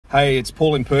Hey, it's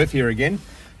Paul in Perth here again.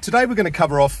 Today we're going to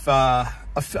cover off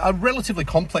a relatively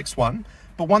complex one,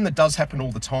 but one that does happen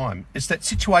all the time. It's that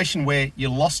situation where you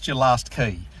lost your last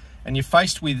key and you're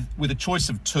faced with a choice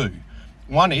of two.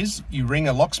 One is you ring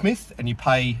a locksmith and you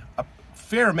pay a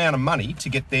fair amount of money to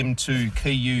get them to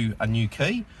key you a new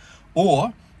key,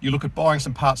 or you look at buying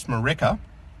some parts from a wrecker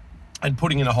and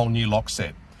putting in a whole new lock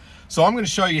set. So I'm going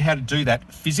to show you how to do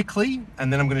that physically,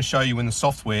 and then I'm going to show you in the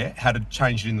software how to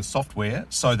change it in the software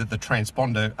so that the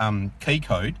transponder key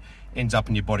code ends up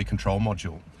in your body control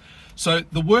module. So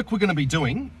the work we're going to be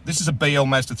doing, this is a BL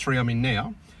Mazda 3 I'm in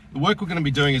now. The work we're going to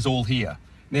be doing is all here.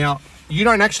 Now, you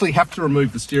don't actually have to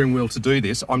remove the steering wheel to do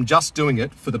this. I'm just doing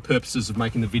it for the purposes of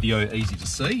making the video easy to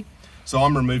see. So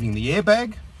I'm removing the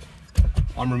airbag.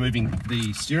 I'm removing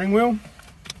the steering wheel.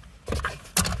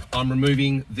 I'm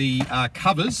removing the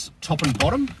covers, top and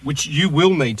bottom, which you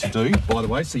will need to do, by the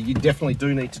way. So you definitely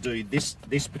do need to do this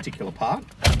particular part.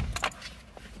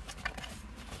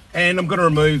 And I'm going to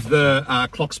remove the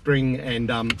clock spring and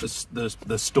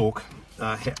the stalk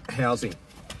housing.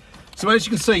 So as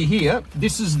you can see here,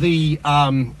 this is the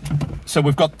so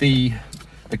we've got the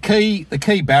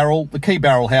key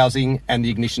barrel housing, and the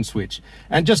ignition switch.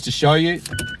 And just to show you,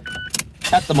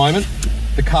 at the moment,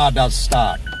 the car does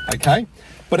start. Okay.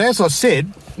 But as I said,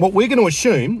 what we're going to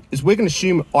assume is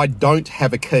I don't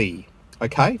have a key,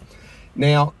 okay?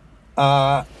 Now,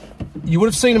 you would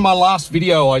have seen in my last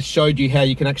video, I showed you how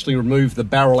you can actually remove the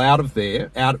barrel out of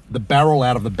there, out of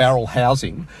the barrel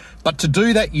housing. But to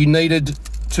do that, you needed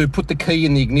to put the key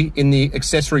in the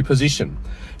accessory position.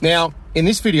 Now, in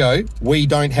this video, we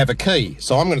don't have a key.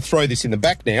 So I'm going to throw this in the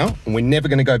back now, and we're never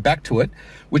going to go back to it,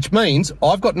 which means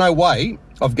I've got no way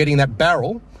of getting that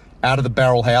barrel out of the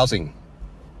barrel housing.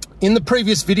 In the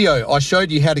previous video, I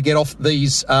showed you how to get off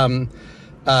these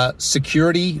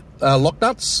security lock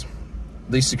nuts,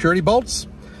 these security bolts.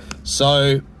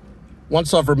 So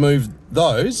once I've removed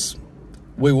those,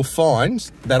 we will find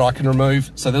that I can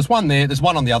remove, so there's one there, there's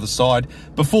one on the other side.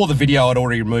 Before the video, I'd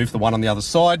already removed the one on the other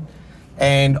side.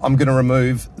 And I'm gonna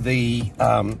remove the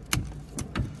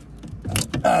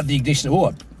ignition, oh,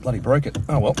 I bloody broke it,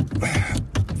 oh well.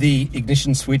 The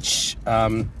ignition switch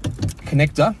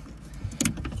connector.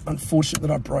 Unfortunate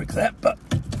that I broke that, but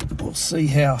we'll see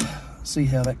how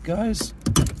that goes.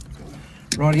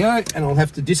 Rightio, and I'll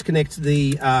have to disconnect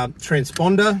the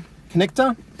transponder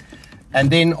connector,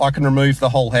 and then I can remove the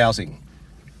whole housing.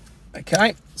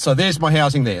 Okay, so there's my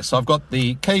housing there. So I've got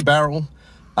the key barrel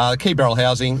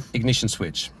housing, ignition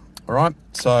switch. All right,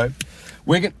 so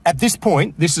at this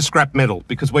point, this is scrap metal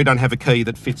because we don't have a key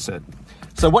that fits it.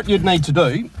 So what you'd need to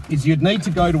do is you'd need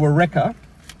to go to a wrecker,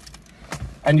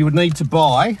 and you would need to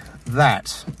buy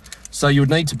that. So you would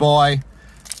need to buy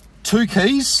 2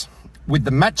 keys with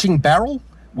the matching barrel,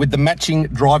 with the matching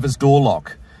driver's door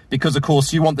lock, because of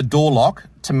course you want the door lock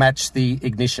to match the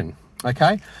ignition,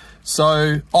 okay?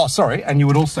 So, oh, sorry, and you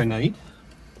would also need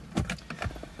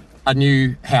a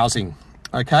new housing,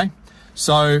 okay?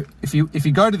 So if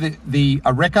you go to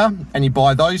a wrecker and you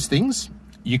buy those things,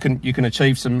 you can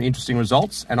achieve some interesting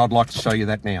results, and I'd like to show you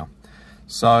that now.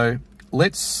 So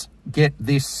let's get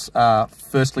this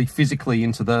firstly physically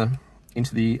into the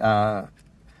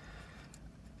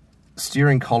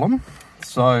steering column.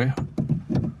 So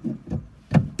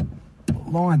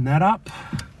line that up,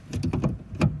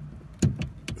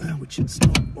 which is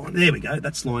not, there we go,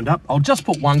 that's lined up. I'll just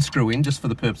put 1 screw in just for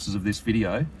the purposes of this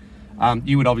video.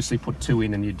 You would obviously put 2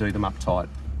 in and you'd do them up tight.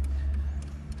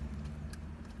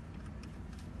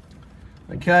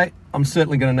 Okay, I'm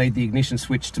certainly going to need the ignition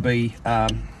switch to be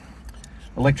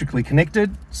electrically connected,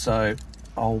 so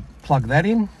I'll plug that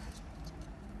in.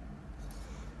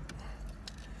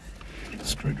 Get the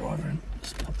screwdriver in,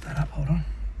 just pop that up, hold on.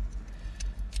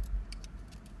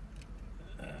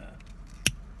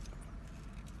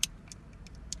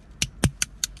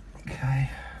 Okay,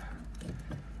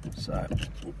 so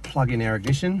we'll plug in our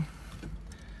ignition.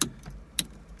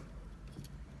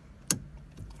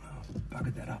 Oh,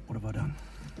 buggered that up, what have I done?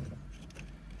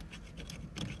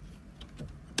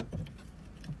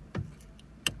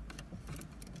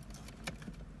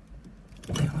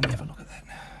 Let me have a look at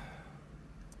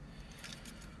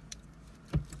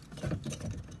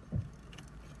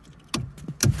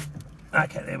that.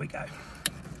 Okay, there we go.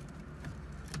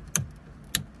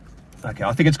 Okay,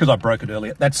 I think it's because I broke it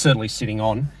earlier. That's certainly sitting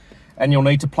on, and you'll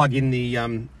need to plug in the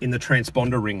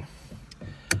transponder ring.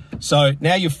 So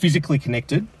now you're physically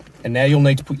connected, and now you'll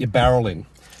need to put your barrel in.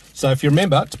 So if you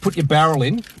remember, to put your barrel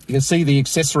in, you can see the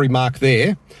accessory mark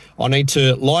there. I need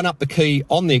to line up the key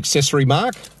on the accessory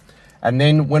mark, and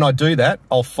then when I do that,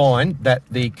 I'll find that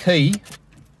the key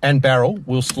and barrel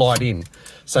will slide in.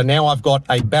 So now I've got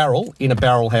a barrel in a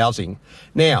barrel housing.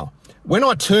 Now, when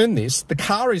I turn this, the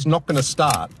car is not going to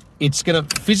start. It's going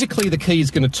to, physically the key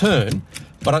is going to turn,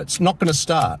 but it's not going to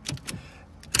start.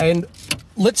 And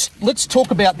let's talk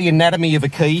about the anatomy of a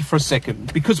key for a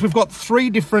second, because we've got three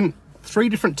different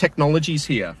technologies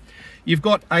here. You've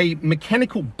got a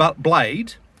mechanical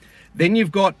blade, then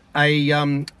you've got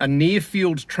a near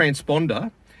field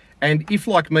transponder, and if,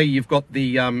 like me, you've got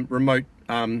the remote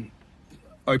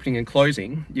opening and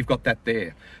closing, you've got that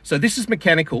there. So this is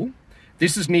mechanical,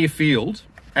 this is near field,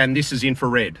 and this is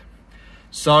infrared.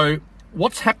 So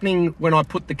what's happening when I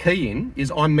put the key in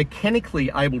is I'm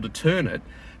mechanically able to turn it,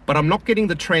 but I'm not getting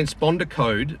the transponder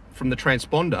code from the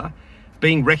transponder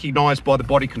being recognized by the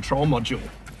body control module.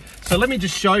 So let me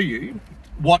just show you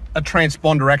what a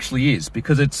transponder actually is,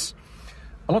 because it's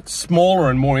a lot smaller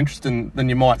and more interesting than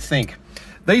you might think.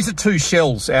 These are 2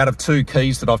 shells out of 2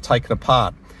 keys that I've taken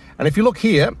apart. And if you look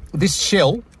here, this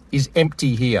shell is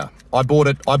empty here. I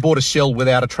bought a shell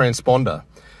without a transponder.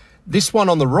 This one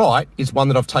on the right is one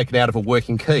that I've taken out of a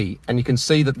working key, and you can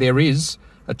see that there is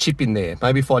a chip in there.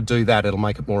 Maybe if I do that, it'll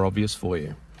make it more obvious for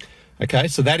you. Okay,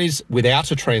 so that is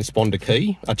without a transponder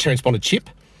key, a transponder chip.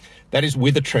 That is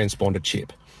with a transponder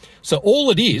chip. So all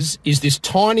it is this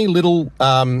tiny little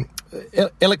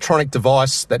electronic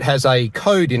device that has a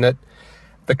code in it.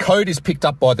 The code is picked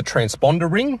up by the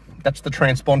transponder ring. That's the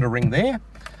transponder ring there,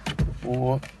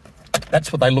 or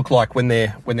that's what they look like when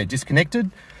they're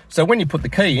disconnected. So when you put the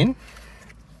key in,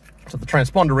 so the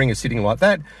transponder ring is sitting like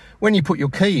that. When you put your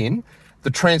key in,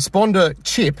 the transponder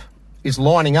chip is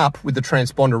lining up with the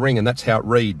transponder ring, and that's how it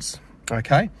reads,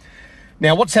 okay?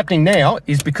 Now what's happening now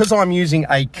is, because I'm using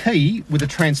a key with a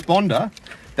transponder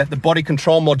that the body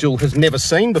control module has never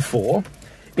seen before,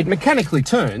 it mechanically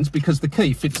turns because the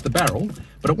key fits the barrel,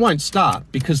 but it won't start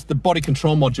because the body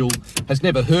control module has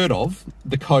never heard of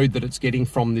the code that it's getting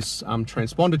from this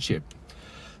transponder chip.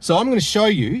 So I'm going to show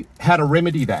you how to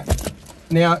remedy that.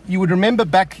 Now, you would remember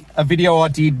back a video I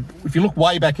did, if you look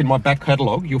way back in my back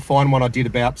catalogue, you'll find one I did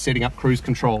about setting up cruise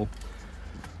control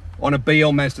on a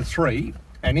BL Mazda 3.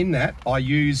 And in that, I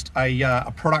used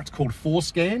a product called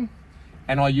 4Scan,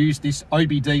 and I used this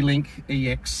OBD Link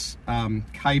EX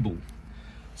cable.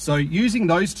 So using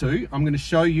those two, I'm going to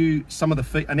show you some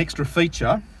of an extra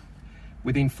feature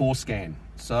within 4Scan.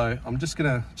 So I'm just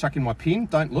going to chuck in my pin,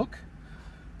 don't look.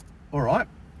 All right.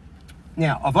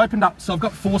 Now, I've opened up, so I've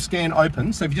got 4Scan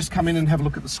open. So if you just come in and have a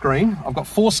look at the screen, I've got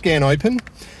 4Scan open.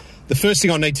 The first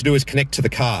thing I need to do is connect to the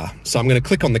car. So I'm going to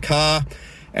click on the car,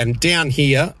 and down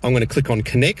here, I'm going to click on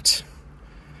connect.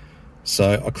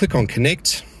 So I click on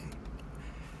connect,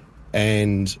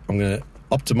 and I'm going to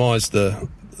optimize the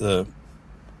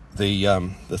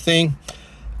thing.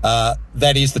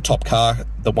 That is the top car,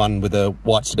 the one with the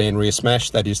white sedan rear smash.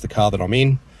 That is the car that I'm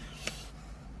in.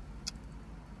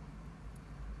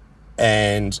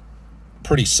 And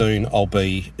pretty soon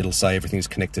it'll say everything's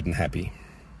connected and happy.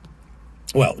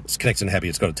 Well, it's connected and happy.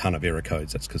 It's got a ton of error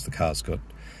codes. That's because the car's got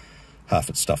half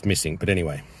its stuff missing. But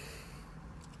anyway,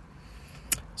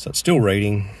 so it's still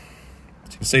reading.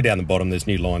 As you can see down the bottom, there's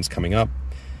new lines coming up.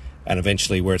 And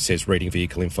eventually where it says reading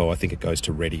vehicle info, I think it goes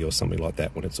to ready or something like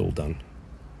that when it's all done.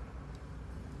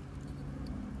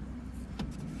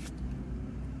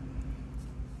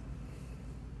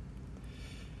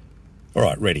 All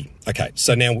right, ready. Okay,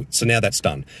 so now that's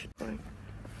done.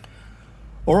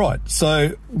 All right,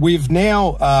 so we've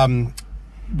now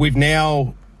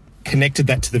connected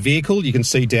that to the vehicle. You can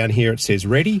see down here it says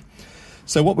ready.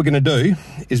 So what we're going to do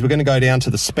is we're going to go down to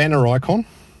the spanner icon.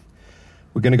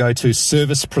 We're going to go to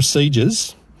service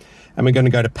procedures, and we're going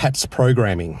to go to PATS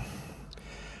programming.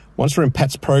 Once we're in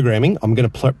PATS programming, I'm going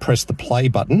to press the play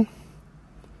button.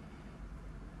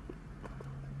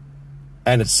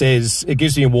 And it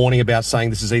gives me a warning about saying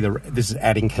this is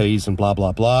adding keys and blah,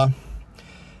 blah, blah.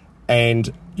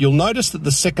 And you'll notice that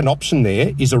the second option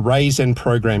there is erase and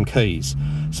program keys.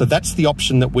 So that's the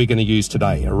option that we're going to use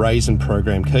today, erase and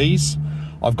program keys.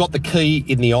 I've got the key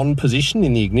in the on position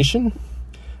in the ignition,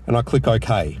 and I click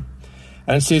OK.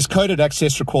 And it says coded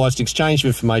access requires an exchange of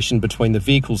information between the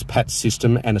vehicle's PATS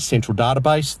system and a central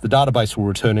database. The database will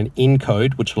return an in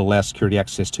code which will allow security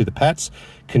access to the PATS.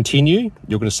 Continue.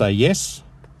 You're going to say yes.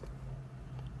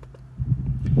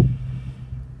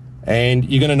 And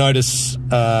you're going to notice,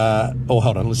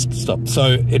 hold on, let's stop.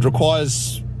 So it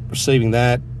requires receiving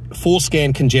that.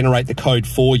 4Scan can generate the code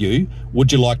for you.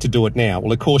 Would you like to do it now?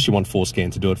 Well, of course you want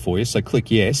 4Scan to do it for you, so click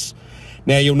yes.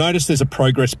 Now you'll notice there's a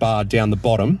progress bar down the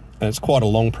bottom, and it's quite a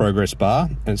long progress bar,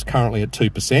 and it's currently at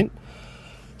 2%.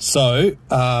 So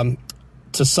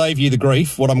to save you the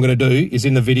grief, what I'm going to do is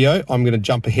in the video, I'm going to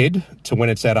jump ahead to when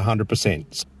it's at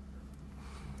 100%.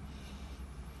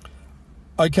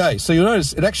 Okay, so you'll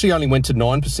notice it actually only went to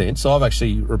 9%, so I've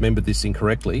actually remembered this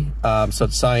incorrectly. So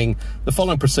it's saying the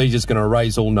following procedure is going to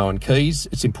erase all known keys.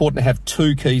 It's important to have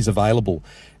 2 keys available.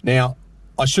 Now,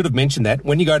 I should have mentioned that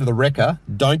when you go to the wrecker,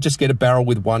 don't just get a barrel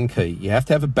with 1 key. You have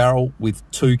to have a barrel with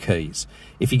 2 keys.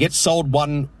 If you get sold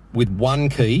one with 1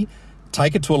 key,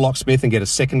 take it to a locksmith and get a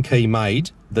second key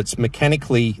made that's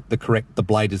mechanically the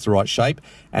blade is the right shape,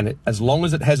 and as long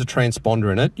as it has a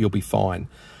transponder in it, you'll be fine.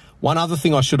 One other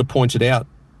thing I should have pointed out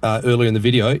earlier in the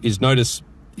video is notice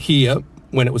here,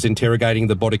 when it was interrogating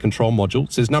the body control module,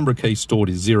 it says number of keys stored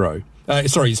is 0.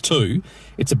 Is 2.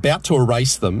 It's about to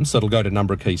erase them, so it'll go to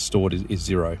number of keys stored is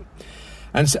 0.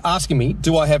 And it's asking me,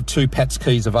 do I have 2 PATS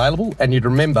keys available? And you'd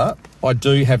remember, I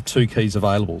do have 2 keys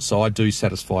available, so I do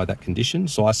satisfy that condition.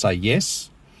 So I say yes.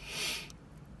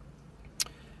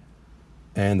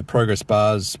 And the progress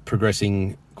bar's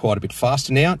progressing quite a bit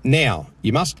faster now. Now,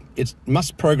 it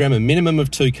must program a minimum of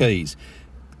 2 keys.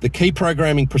 The key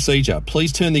programming procedure,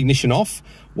 please turn the ignition off,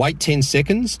 wait 10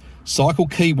 seconds, cycle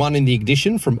key 1 in the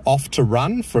ignition from off to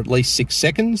run for at least 6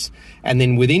 seconds, and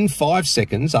then within 5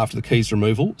 seconds after the key's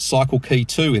removal, cycle key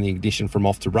 2 in the ignition from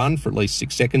off to run for at least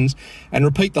 6 seconds, and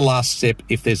repeat the last step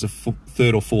if there's a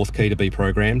 3rd or 4th key to be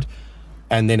programmed,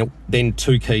 and then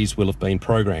 2 keys will have been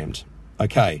programmed.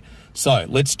 Okay, so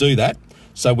let's do that.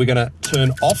 So we're going to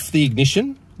turn off the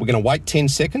ignition. We're going to wait 10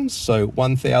 seconds. So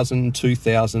 1,000,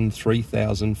 2,000,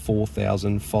 3,000,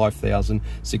 4,000, 5,000,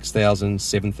 6,000,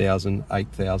 7,000,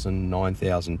 8,000,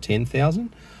 9,000,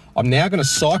 10,000. I'm now going to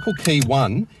cycle key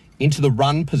 1 into the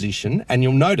run position, and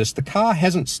you'll notice the car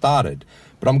hasn't started,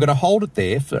 but I'm going to hold it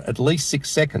there for at least 6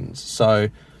 seconds. So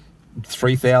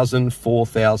 3,000,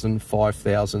 4,000,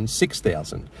 5,000,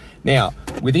 6,000. Now,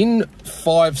 within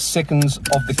 5 seconds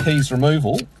of the key's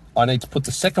removal, I need to put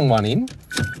the second one in,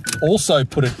 also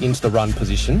put it into the run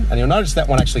position, and you'll notice that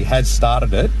one actually has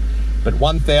started it, but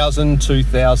 1,000,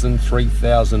 2,000,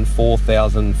 3,000,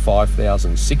 4,000,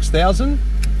 5,000, 6,000,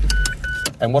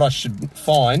 and what I should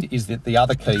find is that the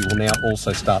other key will now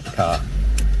also start the car,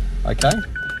 okay?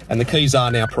 And the keys are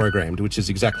now programmed, which is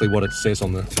exactly what it says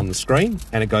on the screen,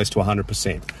 and it goes to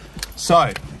 100%.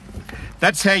 So,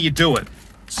 that's how you do it.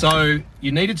 So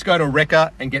you needed to go to a wrecker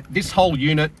and get this whole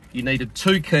unit. You needed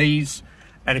 2 keys,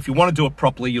 and if you want to do it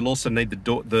properly, you'll also need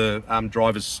the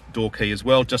driver's door key as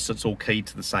well, just so it's all keyed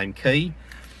to the same key.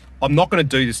 I'm not going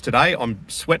to do this today. I'm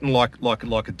sweating like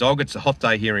a dog. It's a hot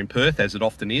day here in Perth, as it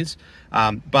often is.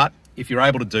 But if you're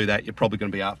able to do that, you're probably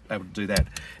going to be able to do that.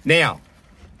 Now,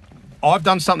 I've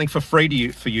done something for free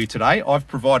for you today. I've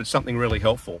provided something really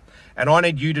helpful, and I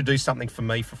need you to do something for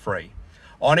me for free.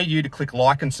 I need you to click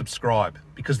like and subscribe,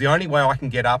 because the only way I can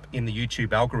get up in the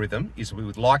YouTube algorithm is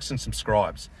with likes and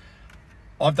subscribes.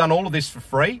 I've done all of this for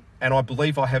free, and I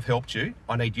believe I have helped you.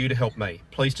 I need you to help me.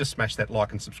 Please just smash that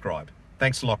like and subscribe.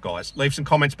 Thanks a lot, guys. Leave some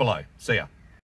comments below. See ya.